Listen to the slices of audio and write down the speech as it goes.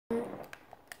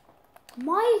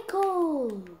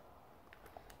Michael!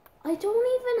 I don't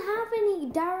even have any.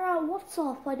 Dara, what's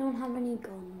up? I don't have any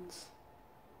guns.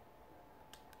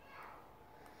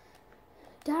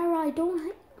 Dara, I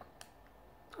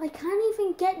can't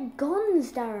even get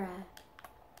guns, Dara.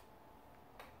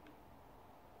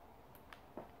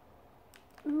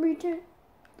 Return.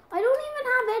 I don't even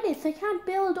have edits. I can't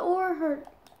build or hurt.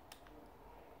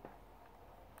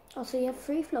 Oh, so you have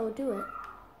free flow. Do it.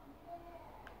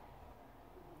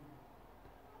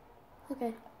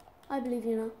 Okay. I believe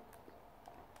you now.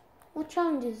 What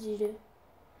challenges did you do?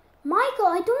 Michael,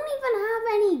 I don't even have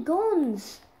any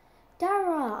guns.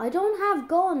 Dara, I don't have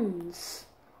guns.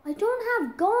 I don't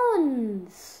have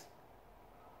guns.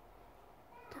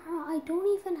 Dara, I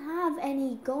don't even have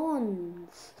any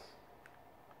guns.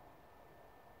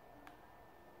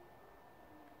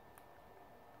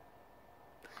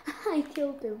 I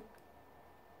killed him.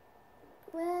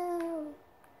 Well.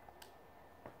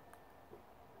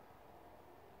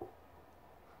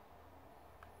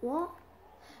 What?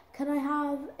 Can I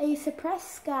have a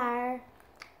suppressed scar,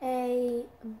 a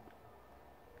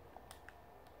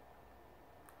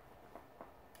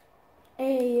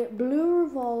blue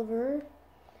revolver?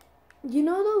 You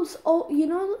know those? Oh, you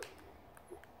know.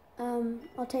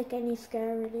 I'll take any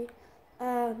scar really.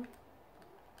 A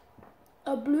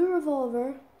blue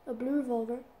revolver. A blue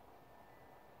revolver.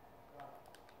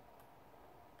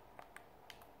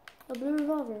 A blue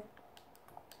revolver.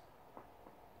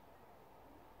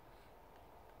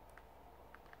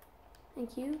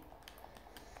 Thank you.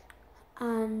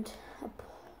 And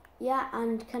yeah,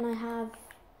 and can I have?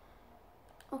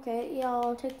 Okay, yeah,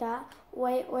 I'll take that.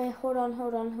 Wait, hold on.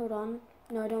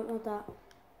 No, I don't want that.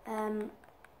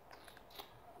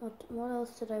 What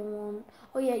else did I want?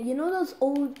 Oh yeah, you know those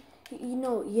old, you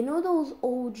know those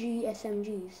OG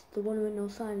SMGs, the one with no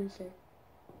silencer.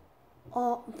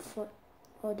 Oh,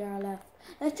 there I left.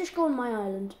 Let's just go on my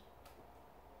island.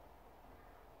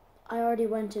 I already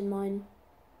went in mine.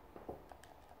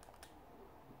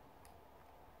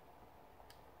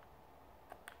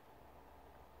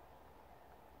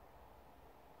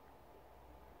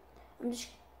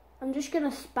 I'm just gonna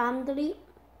spam delete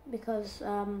because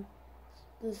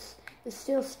there's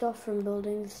still stuff from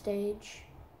building the stage.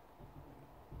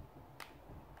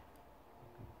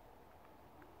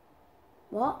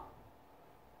 What?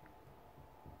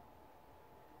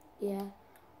 Yeah.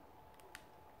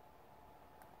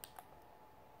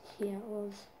 Yeah, it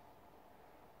was.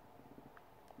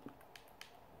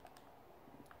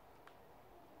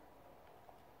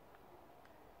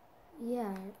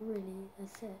 Yeah, really,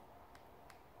 that's it.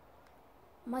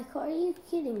 Michael, are you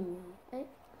kidding me? Are you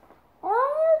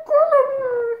kidding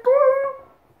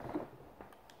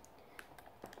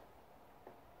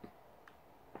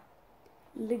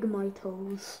me? Lick my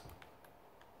toes.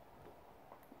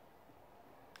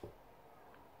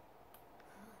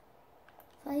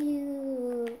 Why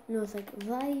you? No, it's like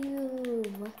why you?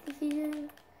 What is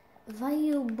it? Why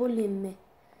you bullying me?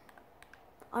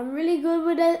 I'm really good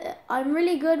with it. I'm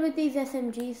really good with these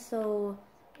SMGs, so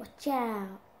watch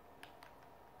out.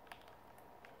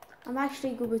 I'm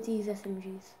actually good with these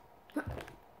SMGs.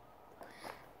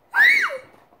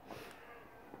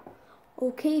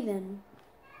 Okay then.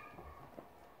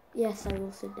 Yes, I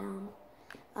will sit down.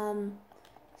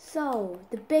 So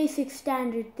the basic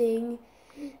standard thing.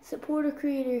 Supporter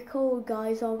creator code,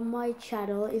 guys, on my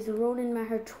channel is Ronan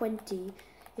Maher 20.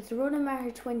 It's Ronan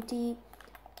Maher 20.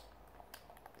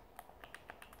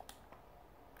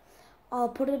 I'll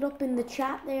put it up in the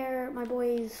chat there, my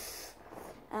boys.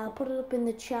 I'll put it up in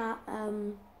the chat.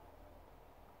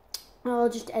 I'll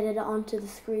just edit it onto the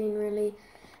screen, really.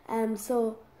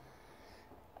 So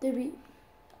there be.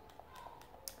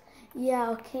 Yeah,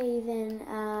 okay then.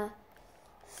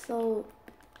 So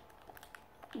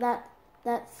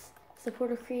that's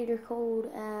supporter creator code.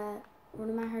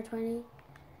 Ronan Maher 20.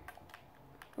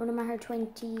 Ronan Maher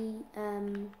 20.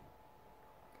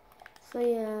 So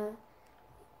yeah.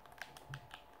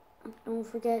 Don't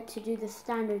forget to do the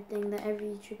standard thing that every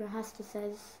YouTuber has to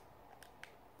says.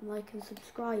 Like and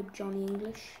subscribe, Johnny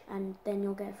English, and then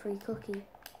you'll get a free cookie.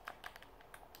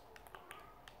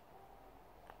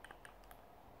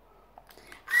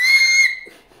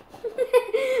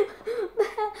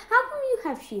 How come you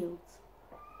have shields?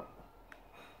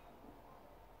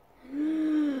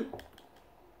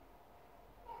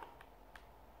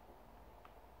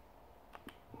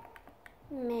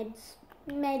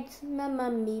 Meds, mama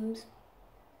memes.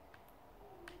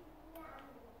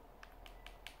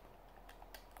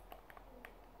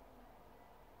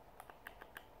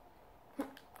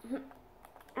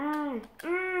 Ah.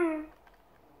 Ah.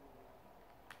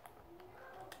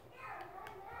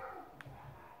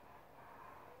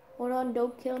 Hold on,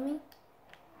 don't kill me.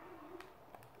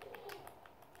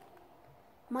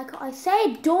 Michael, I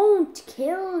said don't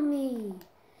kill me.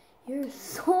 You're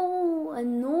so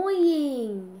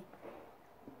annoying.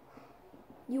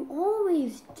 You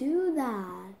always do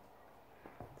that.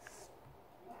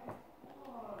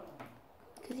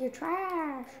 Because you're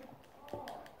trash.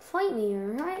 Fight me,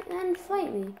 alright? Then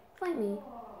fight me. Fight me.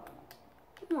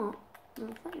 Come on. No,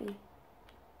 fight me.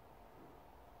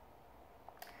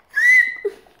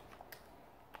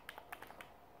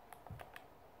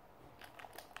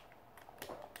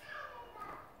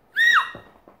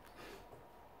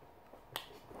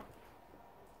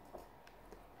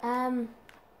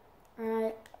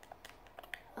 Alright.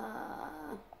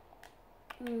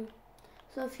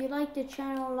 So if you like the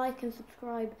channel, like and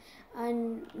subscribe,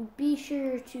 and be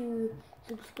sure to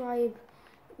subscribe.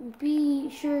 Be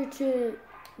sure to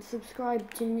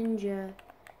subscribe to Ninja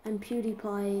and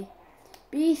PewDiePie.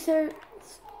 Be sure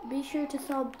to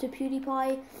sub to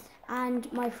PewDiePie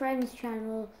and my friend's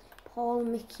channel, Paul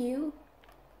McHugh.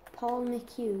 Paul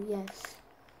McHugh, yes.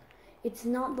 It's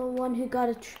not the one who got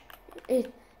a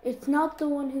it's not the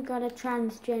one who got a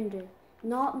transgender.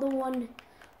 Not the one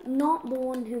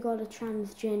who got a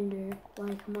transgender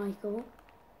like Michael.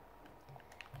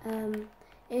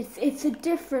 It's a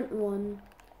different one.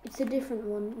 It's a different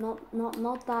one.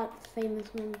 Not that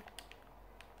famous one.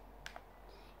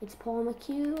 It's Paul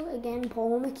McHugh again.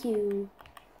 Paul McHugh.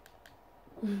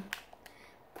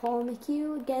 Paul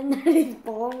McHugh again. That is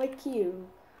Paul McHugh.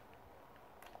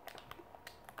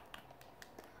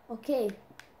 Okay.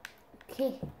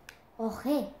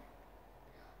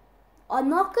 I'm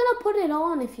not gonna put it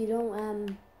on if you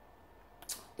don't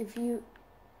if you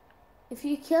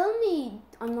kill me,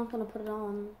 I'm not gonna put it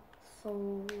on.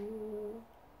 So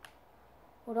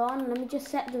hold on, let me just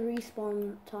set the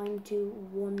respawn time to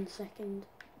 1 second.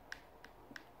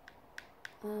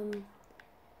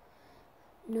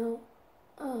 No.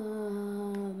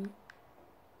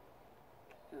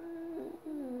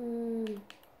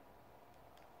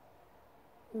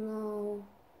 No.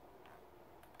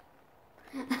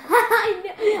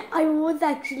 I was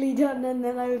actually done, and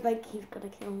then I was like, he's gonna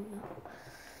kill me now.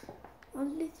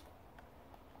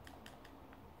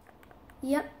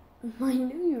 Yep, I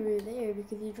knew you were there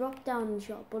because you dropped down and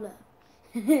shot a bullet.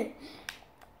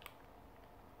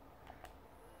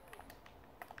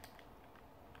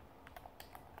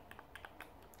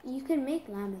 You can make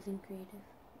llamas in creative.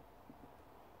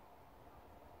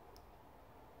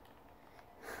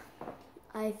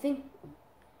 I think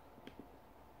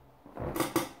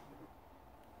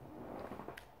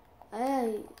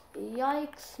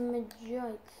yikes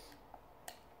majikes.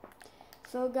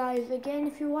 So guys, again,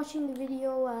 if you're watching the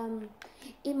video,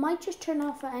 it might just turn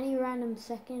off at any random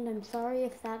second. I'm sorry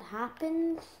if that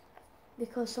happens,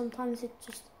 because sometimes it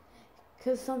just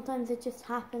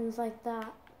happens like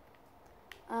that.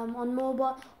 On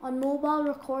mobile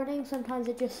recording, sometimes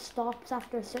it just stops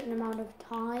after a certain amount of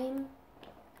time.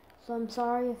 So I'm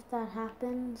sorry if that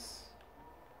happens.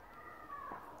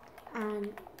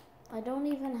 And I don't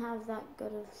even have that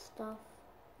good of stuff.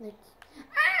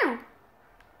 Ow!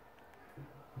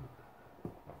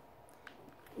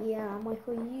 Yeah,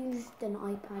 Michael used an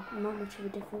iPad. Not much of a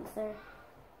difference there.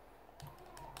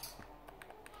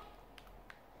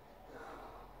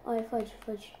 Oh, fudge.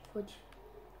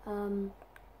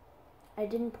 I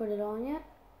didn't put it on yet.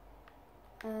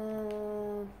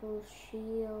 Full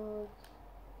shield.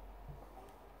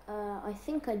 I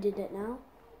think I did it now.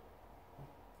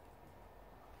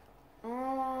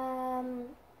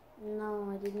 No,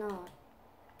 I did not.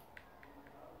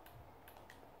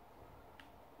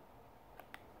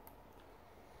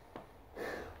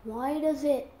 Why does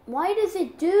it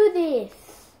do this?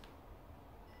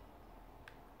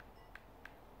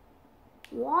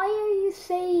 Why are you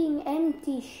saying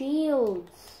empty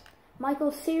shields?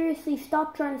 Michael, seriously,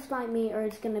 stop trying to snipe me or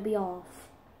it's gonna be off.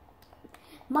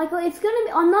 Michael, it's gonna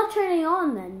be, I'm not turning it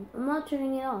on then. I'm not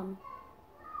turning it on.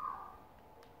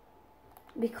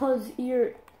 Because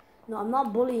no, I'm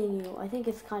not bullying you. I think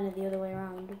it's kind of the other way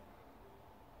around.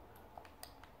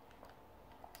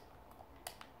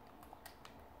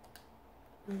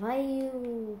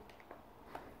 Value.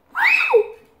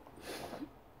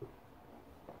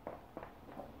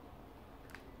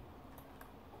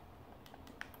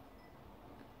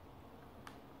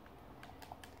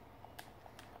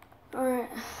 Alright.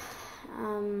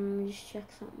 Just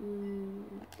check something.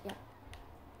 Yeah.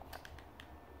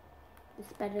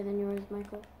 It's better than yours,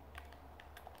 Michael.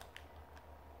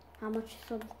 How much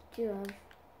subs do you have?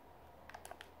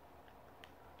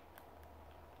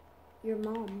 Your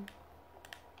mom.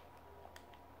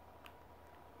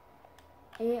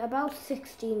 About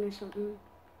 16 or something.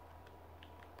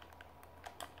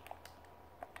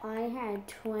 I had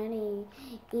 20.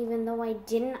 Even though I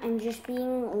didn't, I'm just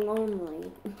being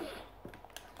lonely.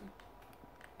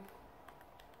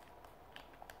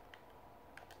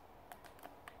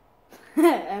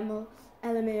 Emma,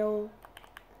 LMAO.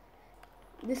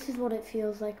 This is what it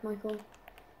feels like, Michael.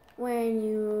 When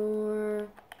you're...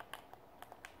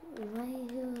 What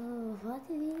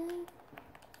did he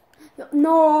do?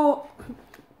 No!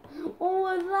 What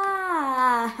was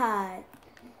that?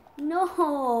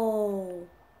 No!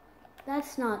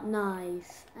 That's not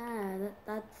nice.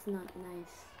 That's not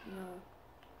nice. No.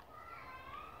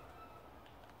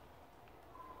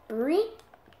 Re?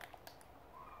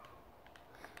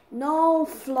 No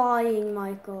flying,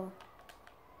 Michael.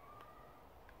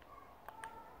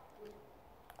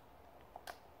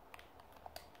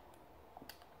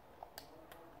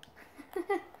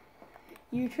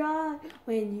 You try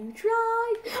when you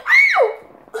try. Ow!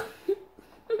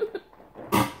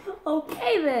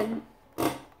 Okay then.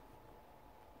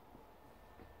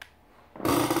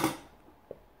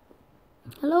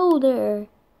 Hello there.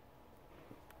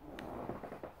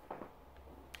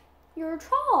 You're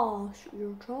trash.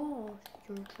 You're trash.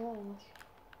 You're trash.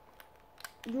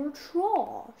 You're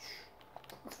trash.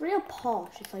 It's real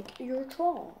posh. It's like you're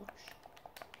trash.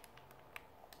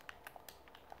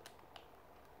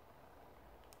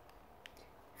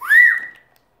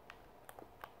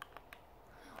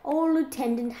 Old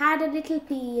Lieutenant had a little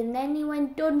pee and then he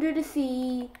went under the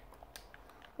sea.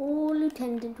 Old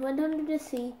Lieutenant went under the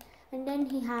sea and then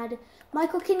he had...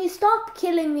 Michael, can you stop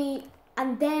killing me?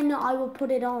 And then I will put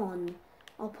it on.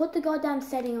 I'll put the goddamn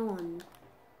setting on.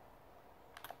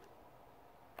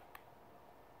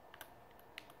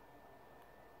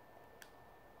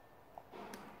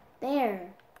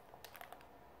 There.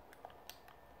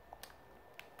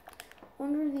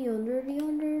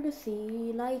 Under the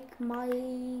sea, like my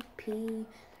pee.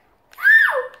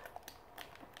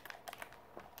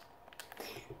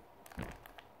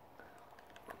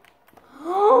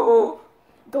 Oh!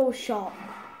 Ghost shot.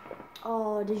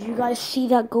 Oh, did you guys see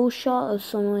that ghost shot of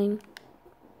something?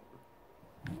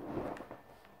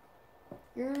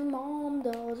 Your mom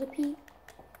does a pee.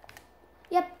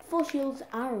 Yep, full shields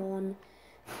are on.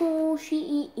 Full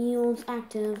shields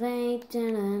activate.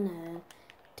 Da-na-na.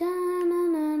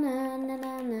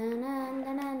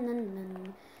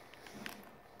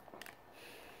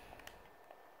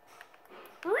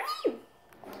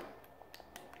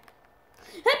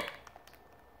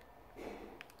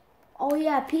 Oh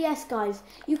yeah, PS guys,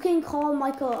 you can call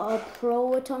Michael a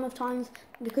pro a ton of times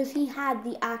because he had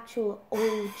the actual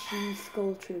OG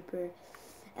Skull Trooper.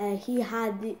 He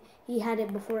had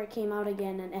it before it came out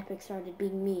again and Epic started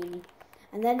being mean.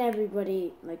 And then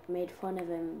everybody like made fun of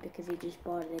him because he just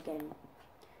bought it again.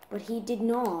 But he did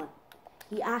not.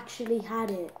 He actually had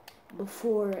it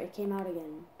before it came out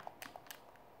again.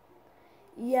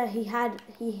 Yeah, he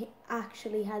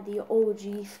actually had the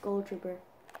OG Skull Trooper.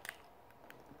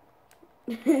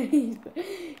 he's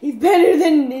better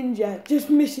than Ninja. Just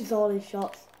misses all his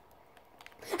shots.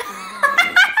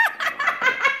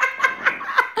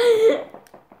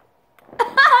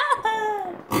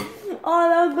 Oh,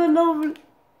 that was a lovely.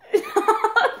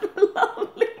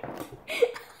 Lovely.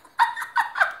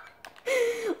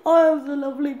 Oh, that was a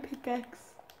lovely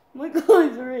pickaxe. My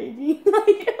God, is raging.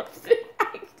 I just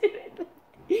accidentally.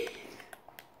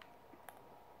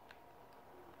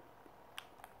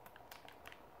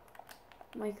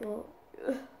 Michael,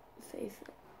 face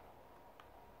it.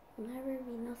 You'll never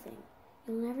be nothing.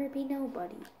 You'll never be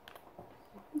nobody.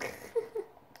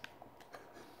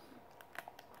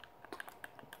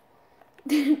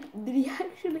 Did he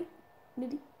actually?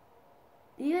 Did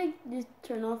he like just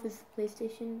turn off his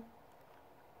PlayStation?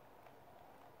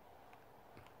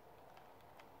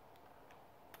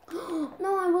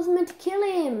 No, I wasn't meant to kill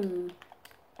him.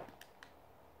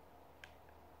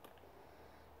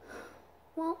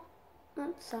 Well,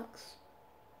 that sucks.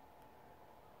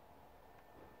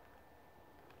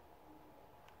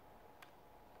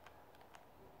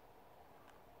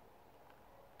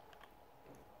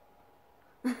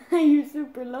 You're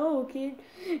super low, kid.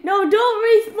 No, don't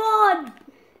respawn!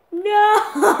 No!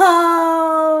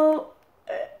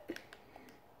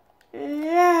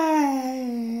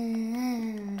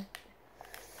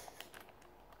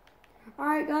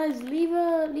 Alright guys, leave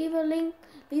a link,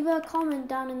 leave a comment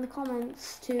down in the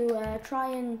comments to try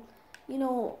and,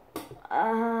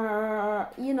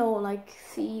 like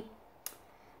see,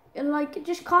 like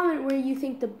just comment where you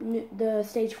think the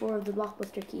stage 4 of the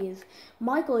blockbuster key is.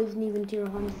 Michael isn't even tier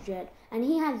 100 yet, and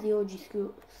he has the OG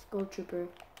Skull Trooper.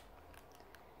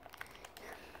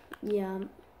 Yeah.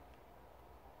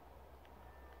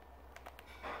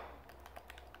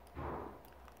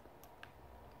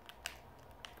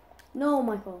 No,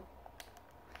 Michael.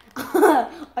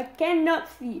 I cannot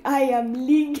see. I am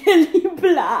legally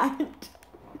blind.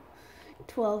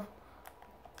 12.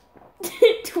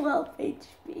 12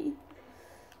 HP.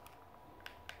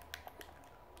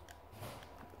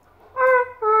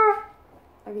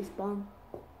 I respawn.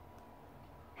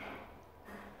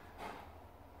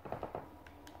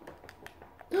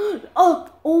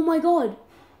 Oh my god.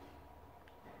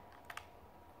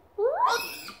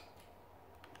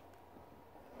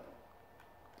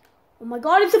 Oh my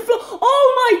god, it's a floor.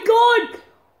 Oh my god.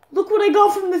 Look what I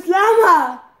got from this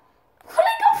llama. What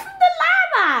I got from the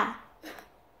llama.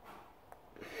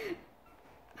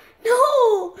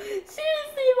 No,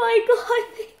 seriously, my god.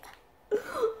 Look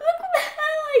what the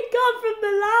hell I got from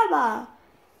the llama.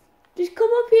 Just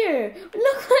come up here.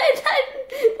 Look what I done.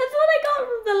 That's what I got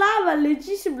from the llama,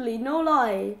 legitimately, no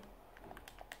lie.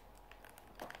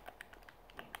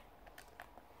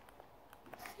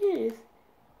 Serious.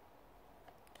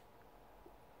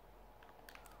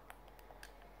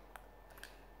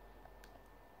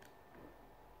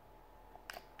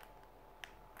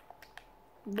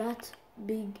 That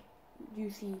big,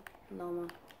 juicy llama.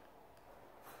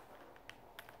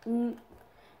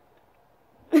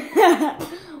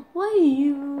 Why are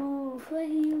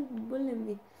you bullying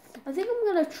me? I think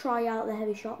I'm gonna try out the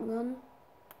heavy shotgun.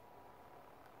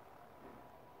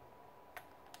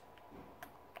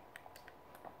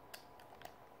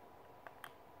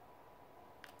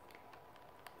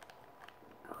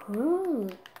 Oh.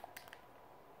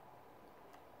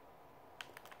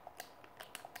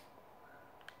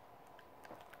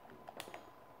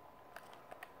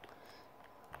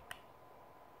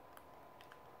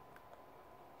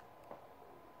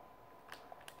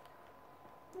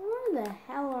 Where the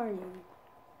hell are you?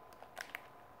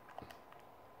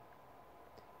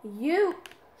 You!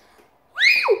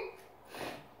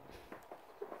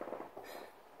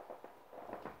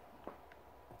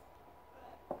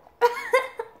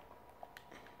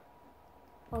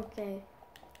 Okay.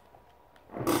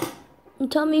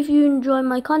 Tell me if you enjoy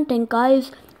my content,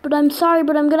 guys. But I'm sorry,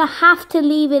 but I'm gonna have to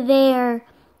leave it there.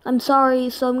 I'm sorry,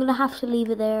 so I'm gonna have to leave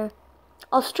it there.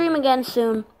 I'll stream again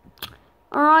soon.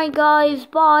 Alright guys,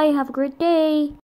 bye. Have a great day.